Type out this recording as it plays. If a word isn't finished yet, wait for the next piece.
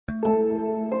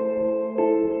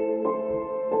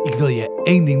wil je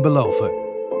één ding beloven.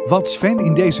 Wat Sven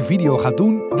in deze video gaat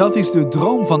doen, dat is de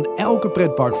droom van elke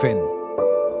pretparkfan.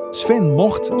 Sven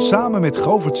mocht samen met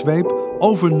Govert Zweep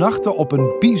overnachten op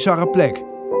een bizarre plek.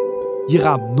 Je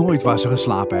raadt nooit waar ze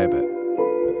geslapen hebben.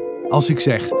 Als ik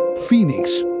zeg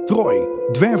Phoenix, Troy,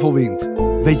 Dwervelwind,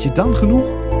 weet je dan genoeg?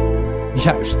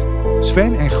 Juist,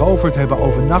 Sven en Govert hebben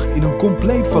overnacht in een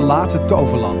compleet verlaten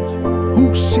toverland.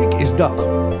 Hoe sick is dat?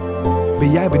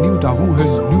 Ben jij benieuwd naar hoe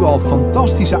hun nu al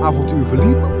fantastische avontuur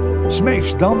verliep?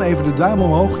 Smash dan even de duim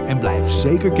omhoog en blijf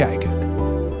zeker kijken.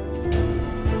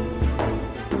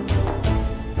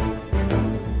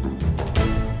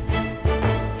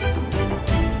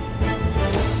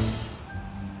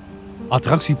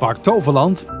 Attractiepark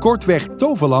Toverland, kortweg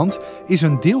Toverland, is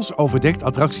een deels overdekt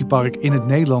attractiepark in het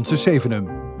Nederlandse Zevenum.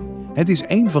 Het is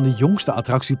een van de jongste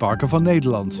attractieparken van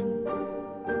Nederland.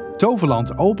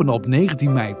 Toverland opende op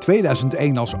 19 mei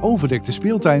 2001 als overdekte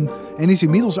speeltuin en is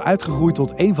inmiddels uitgegroeid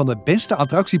tot een van de beste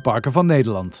attractieparken van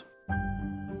Nederland.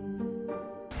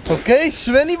 Oké,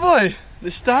 Svenny boy,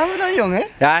 daar staan we dan, jong, hè?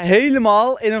 Ja,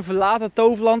 helemaal in een verlaten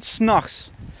Toverland 's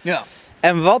nachts. Ja.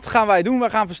 En wat gaan wij doen? We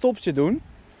gaan een verstoppertje doen.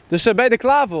 Dus ben je er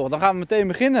klaar voor? Dan gaan we meteen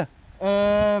beginnen.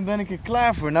 Ben ik er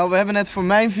klaar voor? Nou, we hebben net voor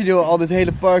mijn video al dit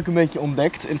hele park een beetje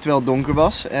ontdekt, terwijl het donker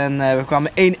was. En we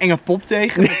kwamen één enge pop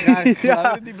tegen met rare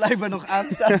geluiden, die blijkbaar nog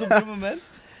aanstaat op dit moment.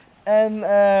 En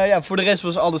ja, voor de rest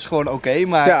was alles gewoon oké,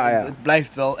 maar het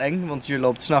blijft wel eng, want je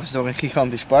loopt 's nachts door een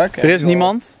gigantisch park. Er is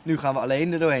niemand. Nu gaan we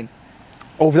alleen er doorheen.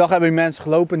 Overdag hebben die mensen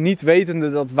gelopen, niet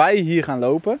wetende dat wij hier gaan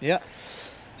lopen. Ja.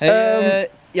 Hey,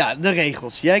 ja, de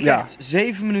regels. Jij krijgt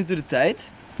 7 minuten de tijd.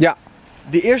 Ja.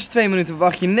 De eerste 2 minuten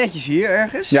wacht je netjes hier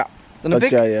ergens. Ja. Dan heb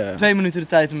ik 2 minuten de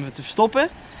tijd om het te verstoppen.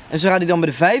 En zodra die dan bij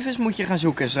de 5 is, moet je gaan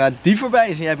zoeken. Zodra die voorbij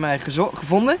is en jij hebt mij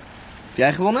gevonden, heb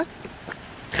jij gewonnen,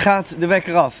 gaat de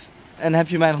wekker af. En heb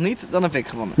je mij nog niet, dan heb ik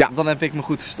gewonnen. Ja. Dan heb ik me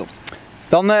goed verstopt.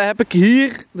 Dan heb ik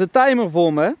hier de timer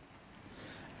voor me.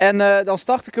 En dan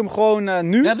start ik hem gewoon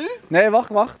nu. Ja, nu? Nee, wacht.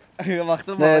 Wacht,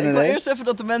 ik wil eerst even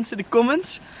dat de mensen in de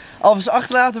comments alvast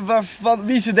achterlaten waarvan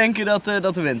wie ze denken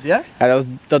dat er wint, ja? Ja,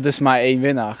 dat is maar één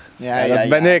winnaar. Ja, dat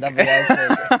ben ik. Dat ben jij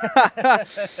zeker.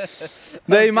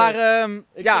 Nee, maar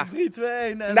ik ja. zeg 3, 2,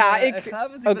 1 en Nou, en gaan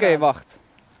we die Oké, eraan. wacht.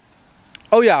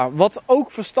 Oh ja, wat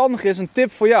ook verstandig is, een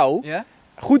tip voor jou. Ja?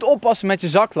 Goed oppassen met je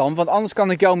zaklamp, want anders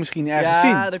kan ik jou misschien ergens zien.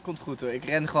 Ja, dat komt goed hoor. Ik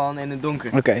ren gewoon in het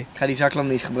donker. Oké. Ik ga die zaklamp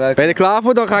niet gebruiken. Ben je er klaar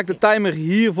voor? Dan ga ik de timer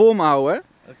hier voor me houden.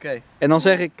 Oké. En dan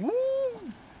zeg ik...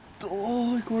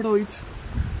 Oh, ik hoor al iets.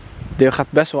 Dit gaat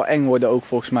best wel eng worden ook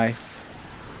volgens mij.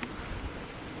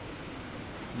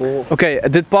 Oké,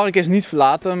 dit park is niet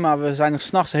verlaten, maar we zijn er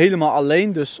 's nachts helemaal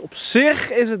alleen. Dus op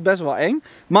zich is het best wel eng.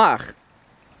 Maar,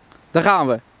 daar gaan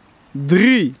we.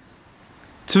 3,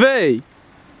 2,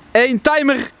 1.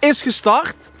 Timer is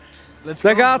gestart.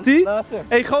 Daar gaat hij.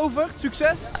 Hey Govert,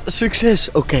 succes.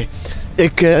 Succes, oké.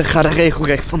 Ik ga er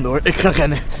regelrecht vandoor. Ik ga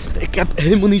rennen. Ik heb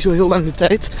helemaal niet zo heel lang de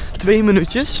tijd. 2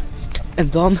 minuutjes. En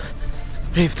dan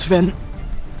heeft Sven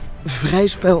vrij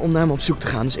spel om naar me op zoek te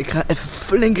gaan. Dus ik ga even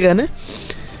flink rennen.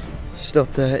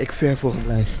 Zodat ik ver voor hem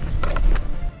blijf.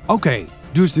 Oké,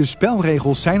 dus de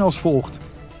spelregels zijn als volgt.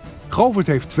 Govert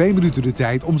heeft 2 minuten de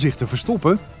tijd om zich te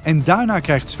verstoppen en daarna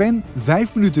krijgt Sven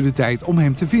 5 minuten de tijd om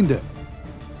hem te vinden.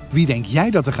 Wie denk jij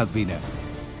dat er gaat winnen?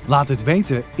 Laat het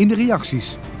weten in de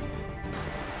reacties.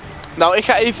 Nou, ik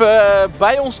ga even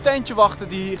bij ons tentje wachten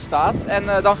die hier staat. En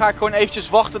dan ga ik gewoon eventjes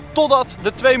wachten totdat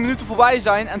de 2 minuten voorbij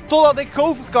zijn. En totdat ik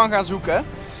Govert kan gaan zoeken.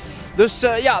 Dus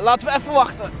ja, laten we even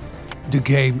wachten. De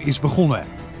game is begonnen.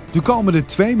 De komende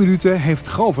 2 minuten heeft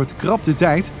Govert krap de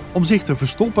tijd om zich te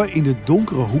verstoppen in de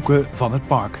donkere hoeken van het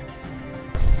park.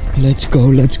 Let's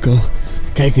go, let's go.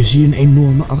 Kijk, er zie je een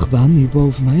enorme achtbaan hier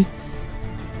boven mij.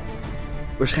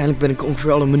 Waarschijnlijk ben ik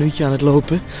ongeveer al een minuutje aan het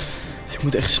lopen. Dus ik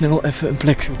moet echt snel even een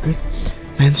plek zoeken.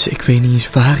 Mensen, ik weet niet eens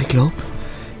waar ik loop.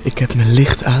 Ik heb mijn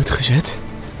licht uitgezet.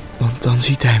 Want dan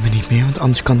ziet hij me niet meer. Want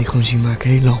anders kan hij gewoon zien waar ik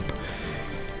heen loop.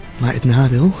 Maar het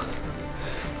nadeel...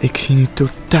 Ik zie nu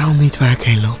totaal niet waar ik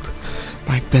heen loop.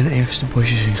 Maar ik ben ergens de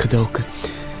bosjes in gedoken.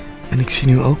 En ik zie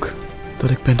nu ook dat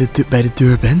ik bij de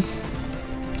deur ben.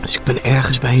 Dus ik ben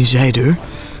ergens bij een zijdeur.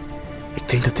 Ik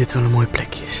denk dat dit wel een mooi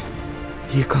plekje is.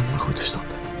 Hier kan ik me goed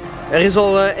verstoppen. Er is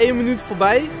al 1 minuut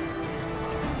voorbij.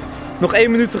 Nog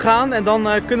 1 minuut te gaan en dan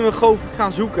kunnen we Govert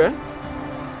gaan zoeken.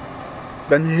 Ik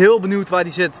ben heel benieuwd waar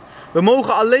die zit. We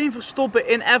mogen alleen verstoppen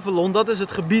in Avalon. Dat is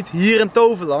het gebied hier in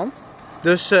Toverland.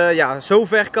 Dus ja,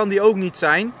 zover kan die ook niet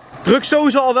zijn. Druk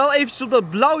sowieso al wel eventjes op dat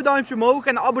blauwe duimpje omhoog.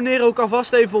 En abonneer ook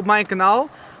alvast even op mijn kanaal.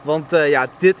 Want ja,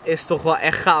 dit is toch wel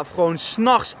echt gaaf. Gewoon 's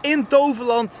nachts in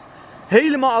Toverland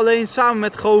helemaal alleen samen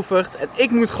met Govert. En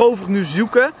ik moet Govert nu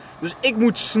zoeken. Dus ik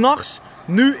moet 's nachts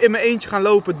nu in mijn eentje gaan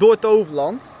lopen door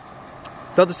Toverland.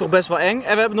 Dat is toch best wel eng.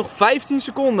 En we hebben nog 15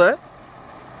 seconden.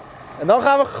 En dan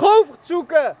gaan we Govert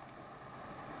zoeken.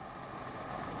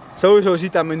 Sowieso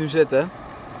ziet hij me nu zitten.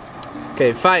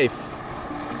 Oké, 5,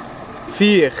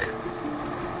 4,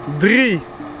 3,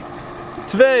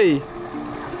 2,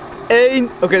 1.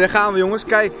 Oké, daar gaan we jongens.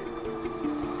 Kijk.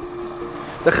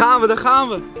 Daar gaan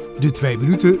we. De 2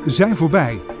 minuten zijn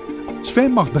voorbij.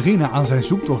 Sven mag beginnen aan zijn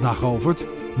zoektocht naar Govert.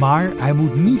 Maar hij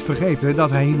moet niet vergeten dat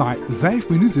hij hier maar 5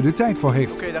 minuten de tijd voor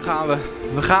heeft. Oké, daar gaan we.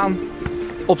 We gaan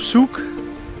op zoek.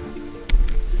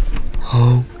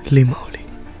 Holy moly.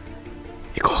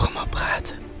 Ik hoor hem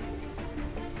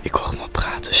al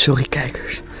praten. Sorry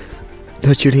kijkers.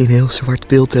 Dat jullie een heel zwart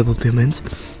beeld hebben op dit moment.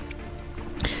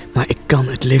 Maar ik kan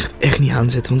het licht echt niet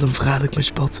aanzetten, want dan verraad ik mijn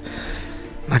spot.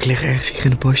 Maar ik lig ergens hier in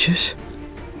de bosjes.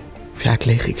 Of ja,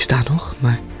 ik sta nog,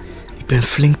 maar ik ben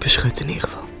flink beschut in ieder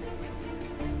geval.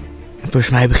 En volgens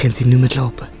mij begint hij nu met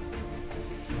lopen.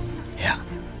 Ja.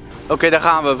 Oké, daar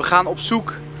gaan we. We gaan op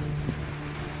zoek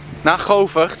naar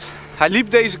Govert. Hij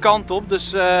liep deze kant op,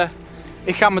 dus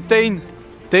ik ga meteen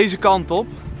deze kant op.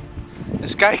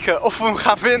 Eens kijken of we hem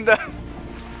gaan vinden.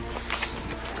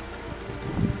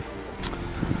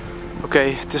 Oké,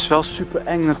 het is wel super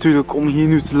eng natuurlijk om hier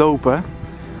nu te lopen.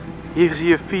 Hier zie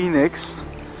je Phoenix.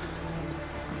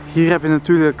 Hier heb je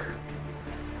natuurlijk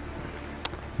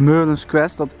Merlin's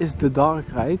Quest, dat is de Dark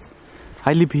Ride.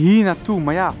 Hij liep hier naartoe,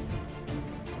 maar ja,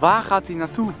 waar gaat hij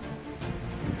naartoe?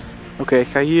 Oké, ik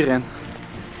ga hierin.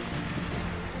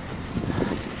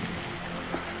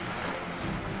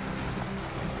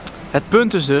 Het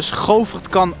punt is dus, Govert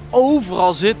kan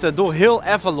overal zitten door heel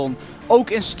Avalon. Ook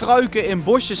in struiken, in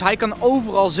bosjes, hij kan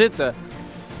overal zitten.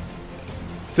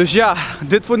 Dus ja,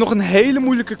 dit wordt nog een hele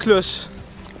moeilijke klus.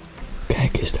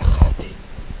 Kijk eens, daar gaat hij.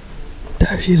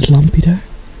 Daar zie je het lampje daar.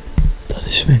 Dat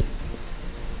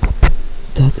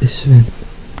is Sven.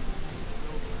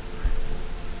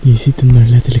 Je ziet hem daar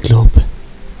letterlijk lopen.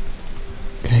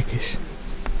 Kijk eens.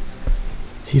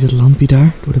 Zie je dat lampje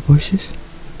daar door de bosjes?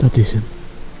 Dat is hem.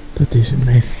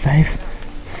 Hij heeft 5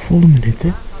 volle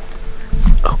minuten.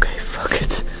 Oké, fuck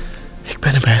it. Ik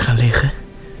ben erbij gaan liggen.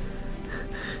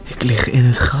 Ik lig in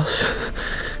het gras.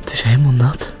 Het is helemaal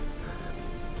nat.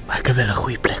 Maar ik heb wel een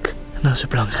goede plek. En dat is het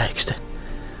belangrijkste.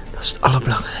 Dat is het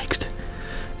allerbelangrijkste.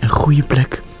 Een goede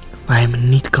plek waar je me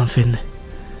niet kan vinden.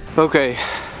 Oké.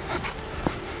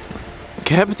 Ik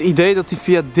heb het idee dat hij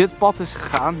via dit pad is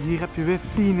gegaan. Hier heb je weer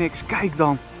Phoenix.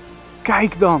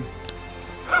 Kijk dan.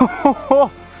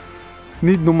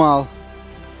 Niet normaal.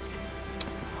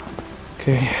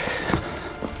 Oké.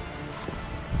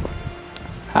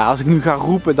 Ja, als ik nu ga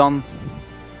roepen, dan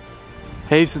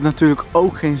heeft het natuurlijk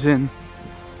ook geen zin.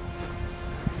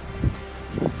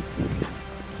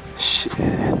 Shit.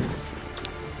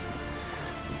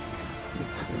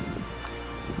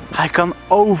 Hij kan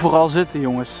overal zitten,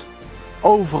 jongens.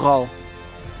 Overal.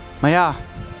 Maar ja,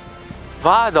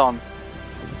 waar dan?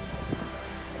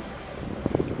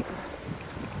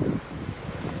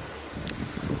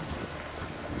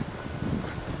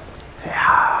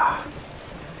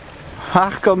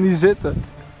 Waar kan die zitten?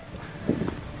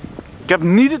 Ik heb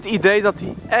niet het idee dat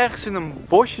hij ergens in een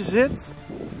bosje zit.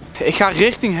 Ik ga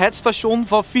richting het station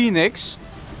van Phoenix.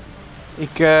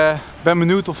 Ik ben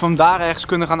benieuwd of we hem daar ergens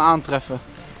kunnen gaan aantreffen.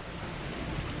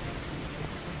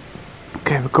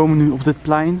 Oké, we komen nu op dit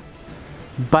plein.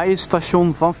 Bij het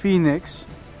station van Phoenix.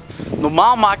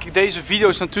 Normaal maak ik deze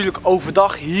video's natuurlijk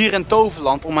overdag hier in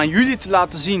Toverland. Om aan jullie te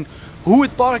laten zien hoe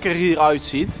het park er hier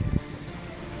uitziet.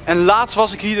 En laatst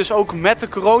was ik hier dus ook met de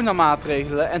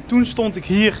coronamaatregelen. En toen stond ik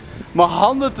hier mijn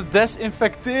handen te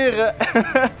desinfecteren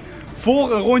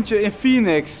voor een rondje in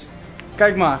Phoenix.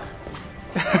 Kijk maar.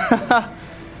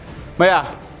 Maar ja,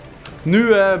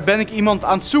 nu ben ik iemand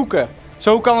aan het zoeken.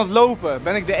 Zo kan het lopen.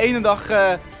 Ben ik de ene dag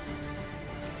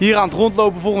hier aan het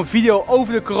rondlopen voor een video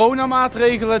over de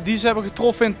coronamaatregelen die ze hebben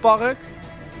getroffen in het park.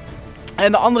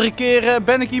 En de andere keer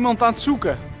ben ik iemand aan het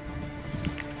zoeken.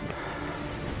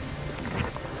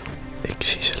 Ik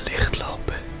zie ze licht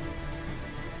lopen.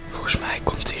 Volgens mij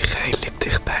komt hij redelijk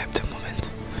dichtbij op dit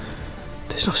moment.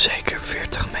 Het is nog zeker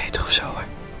 40 meter of zo hoor.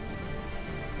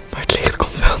 Maar het licht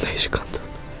komt wel deze kant op.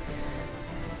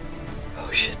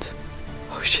 Oh shit.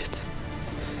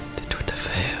 Dit wordt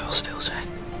even heel stil zijn.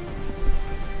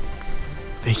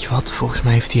 Weet je wat? Volgens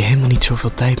mij heeft hij helemaal niet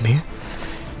zoveel tijd meer.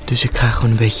 Dus ik ga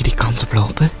gewoon een beetje die kant op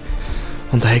lopen.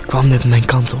 Want hij kwam net mijn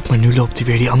kant op, maar nu loopt hij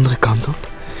weer die andere kant op.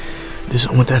 Dus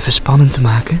om het even spannend te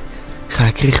maken, ga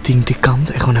ik richting die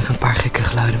kant en gewoon even een paar gekke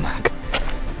geluiden maken.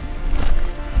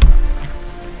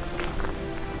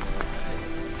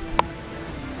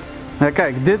 Ja,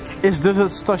 kijk, dit is dus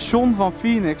het station van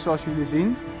Phoenix, zoals jullie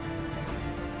zien.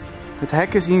 Het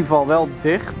hek is in ieder geval wel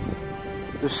dicht.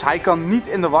 Dus hij kan niet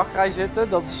in de wachtrij zitten.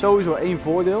 Dat is sowieso één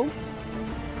voordeel.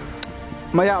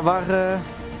 Maar ja,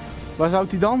 waar zou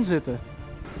hij dan zitten?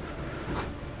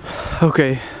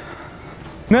 Oké.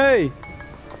 Nee!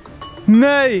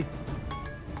 Nee!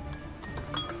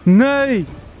 Nee!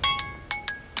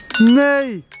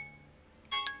 Nee!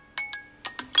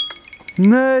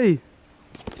 Nee!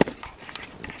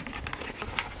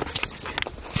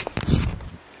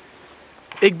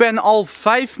 Ik ben al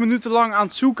 5 minuten lang aan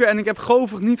het zoeken en ik heb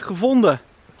Govert niet gevonden.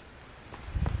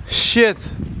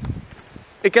 Shit.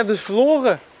 Ik heb dus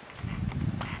verloren.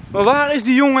 Maar waar is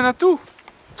die jongen naartoe?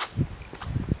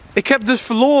 Ik heb dus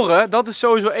verloren, dat is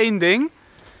sowieso één ding.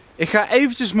 Ik ga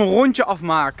eventjes mijn rondje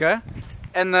afmaken.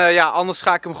 En ja, anders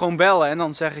ga ik hem gewoon bellen en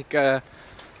dan zeg ik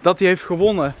dat hij heeft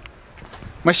gewonnen.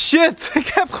 Maar shit, ik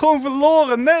heb gewoon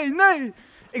verloren. Nee.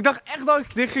 Ik dacht echt dat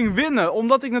ik dit ging winnen.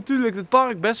 Omdat ik natuurlijk het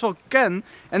park best wel ken.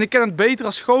 En ik ken het beter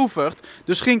als Govert.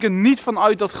 Dus ging ik er niet van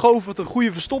uit dat Govert een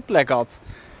goede verstopplek had.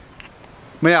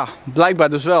 Maar ja, blijkbaar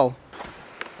dus wel.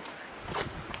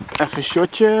 Even een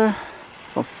shotje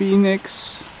van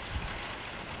Phoenix.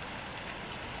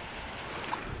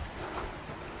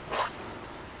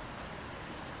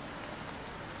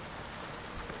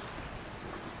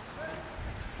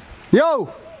 Yo!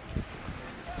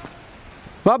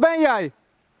 Waar ben jij?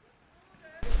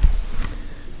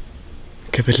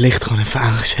 Ik heb het licht gewoon even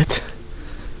aangezet.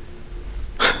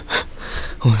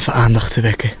 Om even aandacht te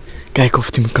wekken. Kijken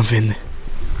of hij me kan vinden.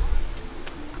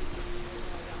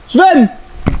 Sven!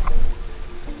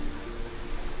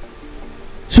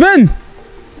 Sven!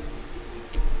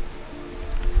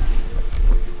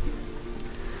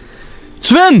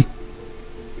 Sven!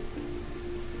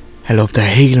 Hij loopt daar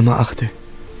helemaal achter.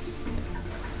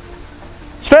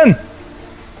 Sven!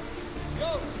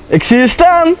 Ik zie je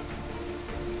staan!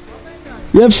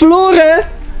 Je hebt verloren, hè?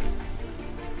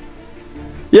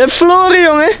 Je hebt verloren,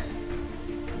 jongen!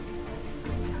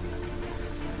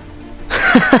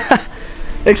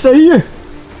 Ik sta hier!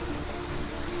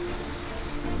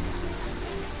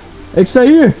 Ik sta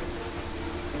hier!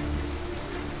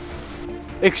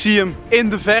 Ik zie hem in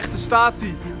de vechten, staat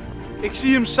hij. Ik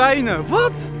zie hem seinen.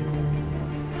 Wat?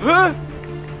 Huh?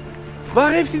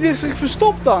 Waar heeft hij zich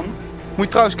verstopt dan? Moet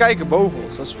je trouwens kijken boven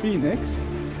ons, dat is Phoenix.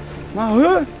 Maar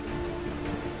huh?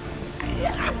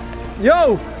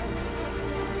 Yo!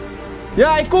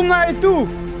 Ja, ik kom naar je toe!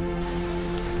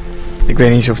 Ik weet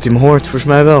niet eens of hij me hoort, volgens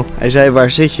mij wel. Hij zei,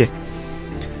 waar zit je?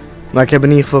 Maar ik heb in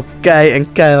ieder geval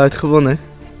keihard gewonnen.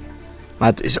 Maar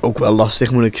het is ook wel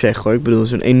lastig, moet ik zeggen hoor. Ik bedoel,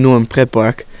 zo'n enorm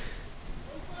pretpark.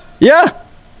 Ja!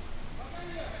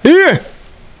 Hier!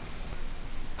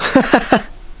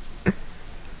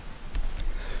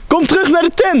 Kom terug naar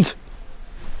de tent!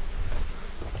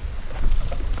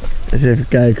 Eens even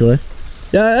kijken hoor.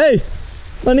 Ja, hé! Hey,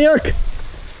 maniak! Ja,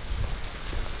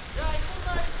 ik kom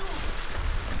naar je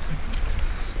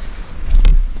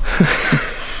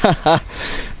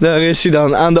toe! Daar is hij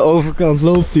dan, aan de overkant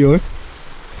loopt hij hoor.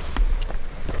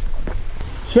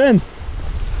 Sven!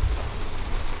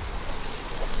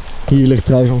 Hier ligt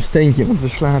trouwens ons tentje, want we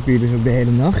slapen hier dus ook de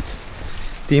hele nacht.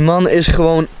 Die man is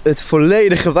gewoon het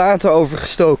volledige water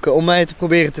overgestoken om mij te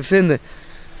proberen te vinden.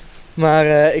 Maar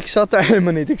ik zat daar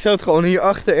helemaal niet. Ik zat gewoon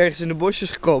hierachter ergens in de bosjes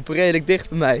gekropen, redelijk dicht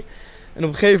bij mij. En op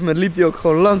een gegeven moment liep hij ook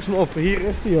gewoon langs me op. Hier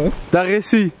is hij hoor. Daar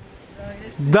is hij!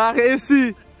 Daar is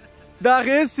hij! Daar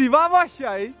is hij! Waar was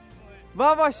jij?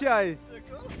 Waar was jij?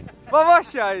 Waar was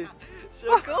jij?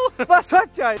 Waar zat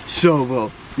jij? Zo bro,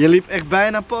 je liep echt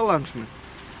bijna pal langs me.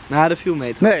 Nou, dat viel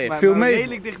mee. Nee, maar, viel maar mee.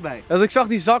 redelijk dichtbij. Als ik zag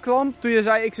die zaklamp, toen je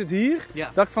zei ik zit hier, Ja.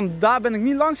 dacht ik van daar ben ik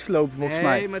niet langs gelopen volgens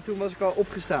mij. Nee, maar toen was ik al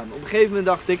opgestaan. Op een gegeven moment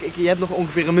dacht ik, je hebt nog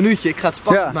ongeveer een minuutje. Ik ga het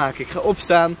spannend Ja. maken. Ik ga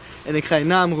opstaan en ik ga je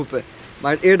naam roepen.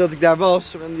 Maar eer dat ik daar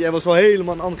was, en jij was al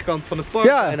helemaal aan de andere kant van het park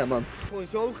Ja. bijna man. Gewoon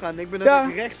zo gaan. Ik ben dan Ja.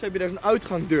 even rechts, heb je daar zo'n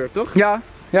uitgangdeur toch? Ja,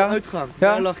 ja. Uitgang.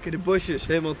 Ja. Daar lag ik in de bosjes,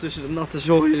 helemaal tussen de natte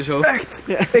zooi en zo. Echt?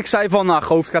 Ja. Ik zei van, nou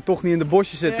Govert gaat toch niet in de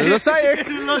bosjes zitten. Nee. Dat zei ik.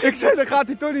 Ik zei, dat gaat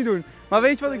hij toch niet doen. Maar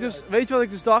weet je wat ik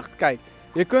dus dacht? Kijk,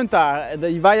 je kunt daar,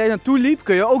 waar jij naartoe liep,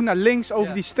 kun je ook naar links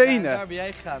over die stenen. Ja, daar ben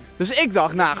jij gegaan. Dus ik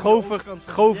dacht, nou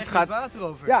Govert gaat... water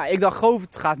over. Ja, ik dacht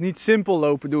Govert gaat niet simpel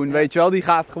lopen doen, Ja. weet je wel. Die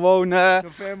gaat gewoon Zo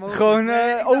ver mogelijk. gewoon, Nee,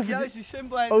 ik dacht over juist die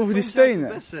simpelheid over is die soms juist het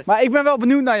stenen. beste. Maar ik ben wel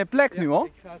benieuwd naar je plek nu hoor.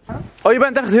 Ik ga het... Oh, je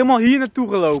bent echt helemaal hier naartoe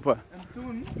gelopen. En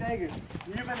toen, kijk eens,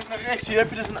 hier ben ik naar rechts, hier heb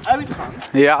je dus een uitgang.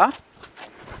 Ja?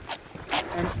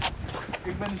 En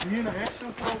ik ben dus hier naar rechts toe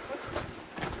gelopen.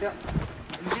 Ja.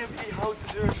 En hier heb je die houten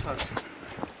deur straks.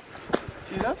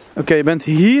 Zie je dat? Oké, je bent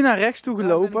hier naar rechts toe Daar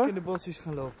ben ik gelopen. in de bosjes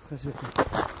gaan lopen, gaan zitten.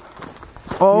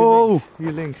 Oh,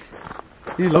 Hier links.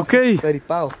 Hier lag oké. ik bij die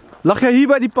paal. Lag jij hier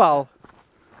bij die paal?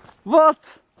 Wat?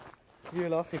 Hier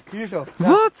lag ik. Hier zo. Ja.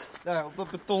 Wat? Daar op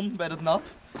dat beton, bij dat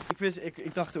nat.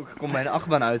 Ik dacht ook, ik kom bij een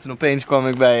achtbaan uit en opeens kwam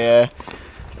ik bij,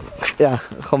 ja,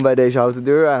 gewoon bij deze houten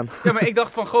deur aan. Ja, maar ik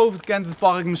dacht van Govert kent het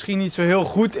park misschien niet zo heel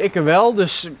goed, ik er wel.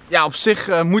 Dus ja, op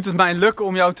zich moet het mij lukken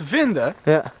om jou te vinden.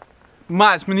 Ja.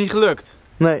 Maar het is me niet gelukt.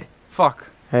 Nee,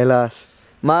 Fuck. helaas.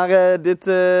 Maar dit,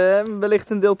 wellicht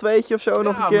een deel 2'tje of zo,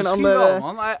 nog een keer een misschien ander, wel,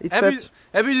 man. iets Hebben vets.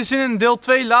 jullie zin in deel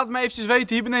 2? Laat me eventjes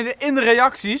weten hier beneden in de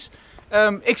reacties.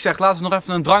 Ik zeg, laten we nog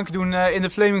even een drankje doen in de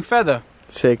Flaming Feather.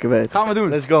 Zeker weten. Gaan we doen.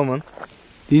 Let's go, man.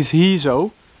 Die is hier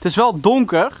zo. Het is wel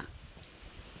donker.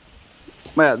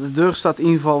 Maar ja, de deur staat in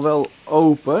ieder geval wel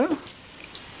open.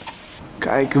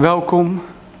 Kijk, welkom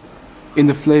in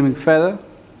de Flaming Feather.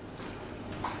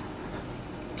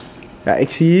 Ja, ik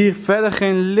zie hier verder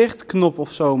geen lichtknop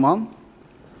of zo, man.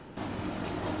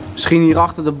 Misschien hier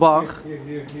achter de bar.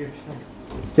 Hier.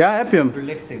 Ja, heb je hem?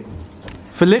 Verlichting.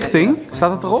 Verlichting?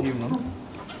 Staat het erop? Hier, man.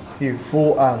 Hier,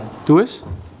 vol aan. Doe eens.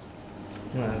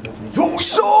 Nee, dat niet. Oh,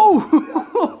 zo!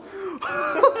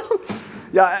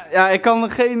 ja, ik kan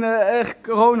geen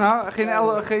corona,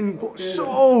 geen...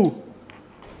 Zo!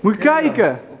 Moet je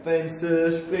kijken! Opeens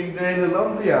springt de hele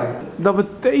lamp hier aan. Dat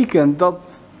betekent dat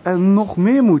er nog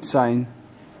meer moet zijn.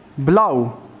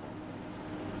 Blauw.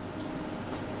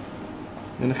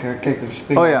 En dan kijk, er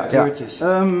springen Oh ja, kleurtjes.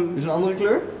 ja. Is een andere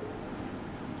kleur?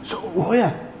 Zo. Oh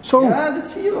ja. Zo. Ja, dat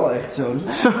zie je wel echt zo.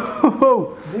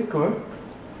 Zo. Dik hoor.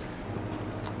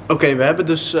 Oké, we hebben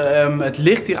dus het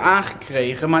licht hier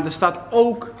aangekregen, maar er staat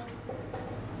ook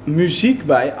muziek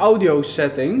bij, audio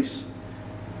settings.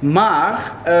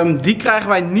 Maar die krijgen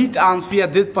wij niet aan via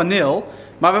dit paneel.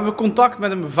 Maar we hebben contact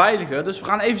met een beveiliger, dus we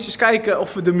gaan eventjes kijken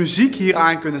of we de muziek hier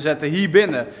aan kunnen zetten, hier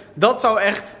binnen. Dat zou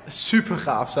echt super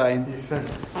gaaf zijn.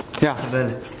 Ja,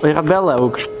 Bellen. oh, je gaat bellen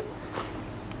ook.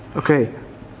 Oké.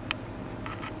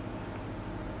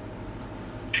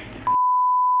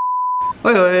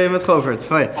 Hoi, met Govert.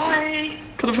 Hoi. Hoi.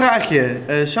 Ik had een vraagje.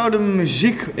 Zou de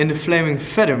muziek in de Flaming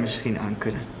Feather misschien aan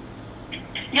kunnen?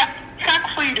 Ja, ga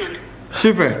ik voor je doen.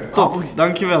 Super, top.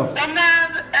 Dankjewel. Dan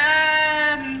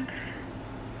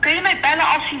kun je mij bellen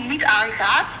als hij niet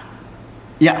aangaat?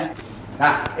 Ja.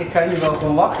 Ja, ik ga hier wel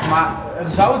gewoon wachten, maar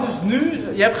er zou dus nu,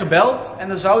 je hebt gebeld en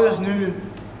er zou dus nu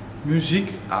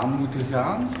muziek aan moeten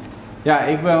gaan. Ja,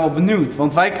 ik ben wel benieuwd,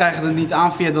 want wij krijgen het niet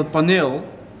aan via dat paneel.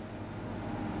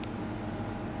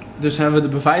 Dus hebben we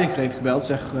de beveiliger even gebeld,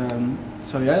 zeg,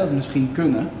 zou jij dat misschien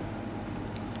kunnen?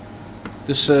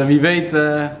 Dus wie weet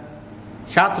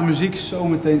gaat de muziek zo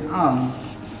meteen aan.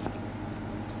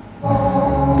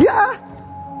 Ja!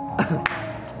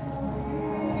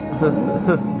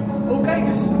 Oh, kijk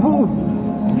eens!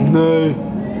 Nee.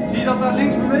 Zie je dat daar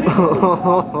links beweegt?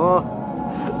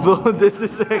 Bro, dit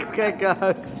is echt gek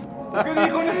uit. We kunnen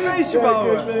hier gewoon een feestje Kijk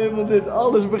bouwen. even helemaal dit.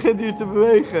 Alles begint hier te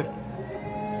bewegen.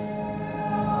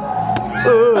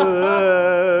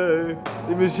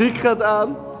 De muziek gaat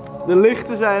aan. De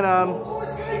lichten zijn aan. Kom eens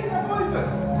kijken naar buiten.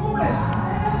 Kom eens.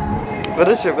 Wat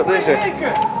is er? Wat is er?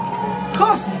 Kijken!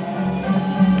 Gast!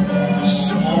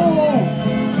 Zo!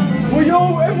 Oh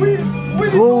yo, en moet je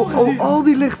dit Oh, nog zien? al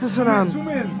die lichten zijn aan. Zoom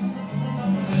in.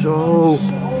 Zo.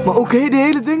 Maar ook die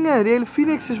hele dingen, die hele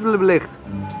Phoenix is belicht.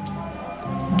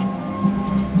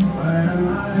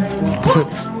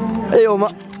 Hé joh,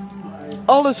 maar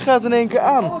alles gaat in één keer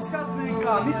aan. Alles gaat in één keer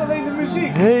aan, niet alleen de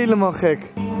muziek. Helemaal gek.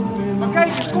 Maar kijk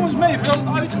eens, kom eens mee voordat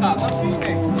het uitgaat. Dat zie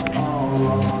je niks.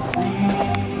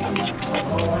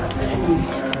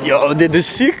 Yo, dit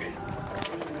is ziek.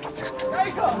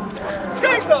 Kijk dan!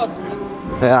 Kijk dan!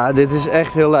 Ja, dit is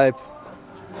echt heel lijp.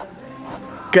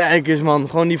 Kijk eens man,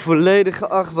 gewoon die volledige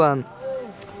achtbaan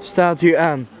staat hier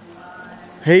aan.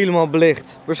 Helemaal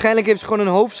belicht. Waarschijnlijk heeft ze gewoon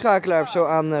een hoofdschakelaar of zo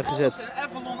aangezet. Alles en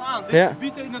Avalon aan. Dit Ja.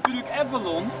 gebied heet natuurlijk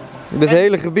Avalon. Dit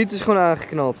hele gebied is gewoon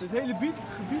aangeknald. Dit hele gebied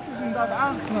is inderdaad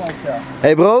aangeknald, ja.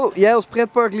 Hey bro, jij als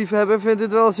pretparkliefhebber vindt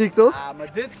dit wel ziek toch? Ja, maar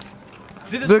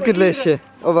dit is Bucketlistje.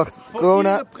 Oh wacht, Voor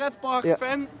corona. iedere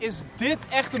pretparkfan is dit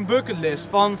echt een bucketlist.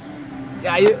 Van,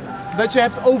 ja, dat je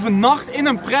hebt overnacht in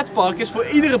een pretpark is voor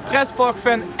iedere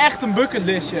pretparkfan echt een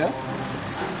bucketlistje.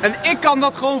 En ik kan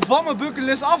dat gewoon van mijn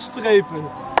bucketlist afstrepen.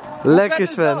 Lekker vet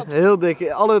is Sven, dat? heel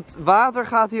dik. Al het water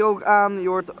gaat hier ook aan, je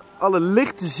hoort alle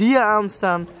lichten zie je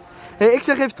aanstaan. Hey, ik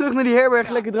zeg even terug naar die herberg,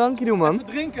 lekker drankje doen man. Even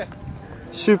drinken.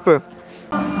 Super.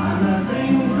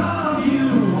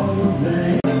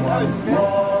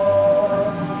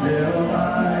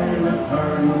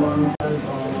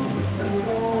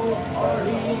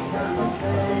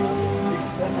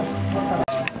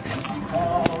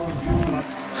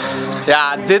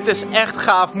 Ja, dit is echt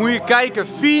gaaf. Moet je kijken,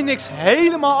 Phoenix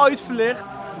helemaal uitverlicht.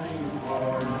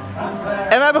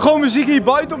 En we hebben gewoon muziek hier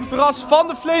buiten op het terras van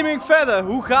de Flaming Fedder.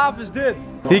 Hoe gaaf is dit?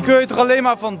 Hier kun je toch alleen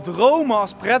maar van dromen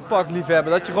als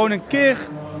pretparkliefhebber. Dat je gewoon een keer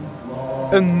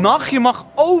een nachtje mag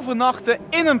overnachten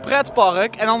in een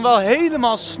pretpark. En dan wel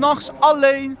helemaal 's nachts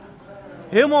alleen.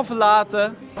 Helemaal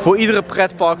verlaten. Voor iedere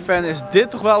pretparkfan is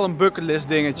dit toch wel een bucketlist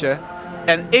dingetje.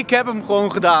 En ik heb hem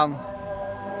gewoon gedaan.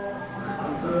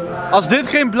 Als dit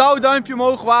geen blauw duimpje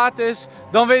omhoog waard is,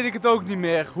 dan weet ik het ook niet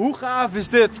meer. Hoe gaaf is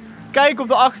dit? Kijk op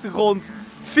de achtergrond.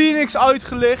 Phoenix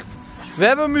uitgelicht. We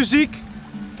hebben muziek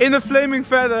in de Flaming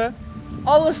Fedder.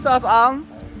 Alles staat aan.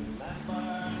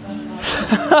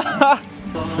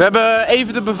 We hebben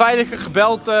even de beveiliger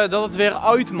gebeld dat het weer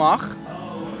uit mag.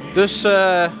 Dus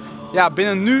ja,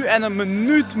 binnen nu en een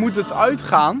minuut moet het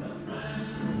uitgaan.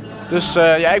 Dus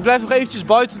ja, ik blijf nog eventjes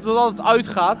buiten totdat het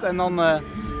uitgaat. En dan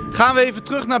gaan we even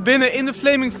terug naar binnen in de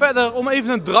Flaming Fedder om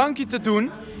even een drankje te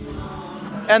doen.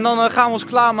 En dan gaan we ons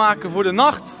klaarmaken voor de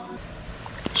nacht.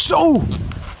 Zo!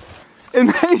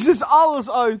 Ineens is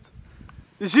alles uit.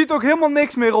 Je ziet ook helemaal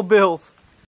niks meer op beeld.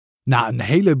 Na een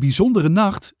hele bijzondere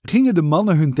nacht gingen de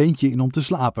mannen hun tentje in om te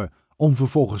slapen. Om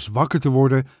vervolgens wakker te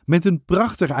worden met een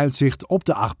prachtig uitzicht op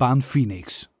de achtbaan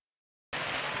Phoenix.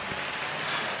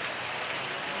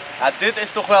 Ja, dit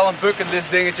is toch wel een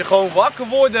bucketlist dingetje. Gewoon wakker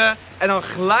worden en dan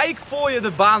gelijk voor je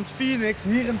de baan Phoenix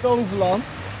hier in Toverland.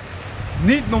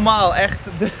 Niet normaal, echt.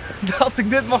 Dat ik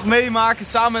dit mag meemaken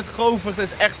samen met Govert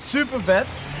is echt super vet.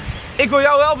 Ik wil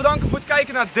jou wel bedanken voor het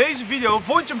kijken naar deze video.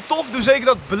 Vond je hem tof? Doe zeker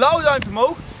dat blauwe duimpje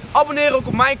omhoog. Abonneer ook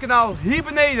op mijn kanaal hier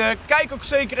beneden. Kijk ook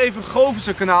zeker even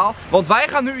Govert's kanaal. Want wij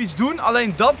gaan nu iets doen.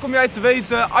 Alleen dat kom jij te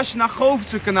weten als je naar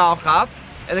Govert's kanaal gaat.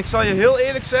 En ik zal je heel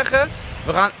eerlijk zeggen,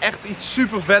 we gaan echt iets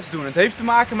super vets doen. Het heeft te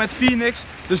maken met Phoenix.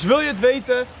 Dus wil je het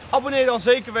weten, abonneer dan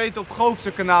zeker weten op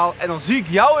Govert's kanaal. En dan zie ik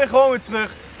jou weer gewoon weer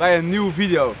terug bij een nieuwe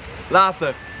video.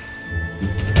 Later.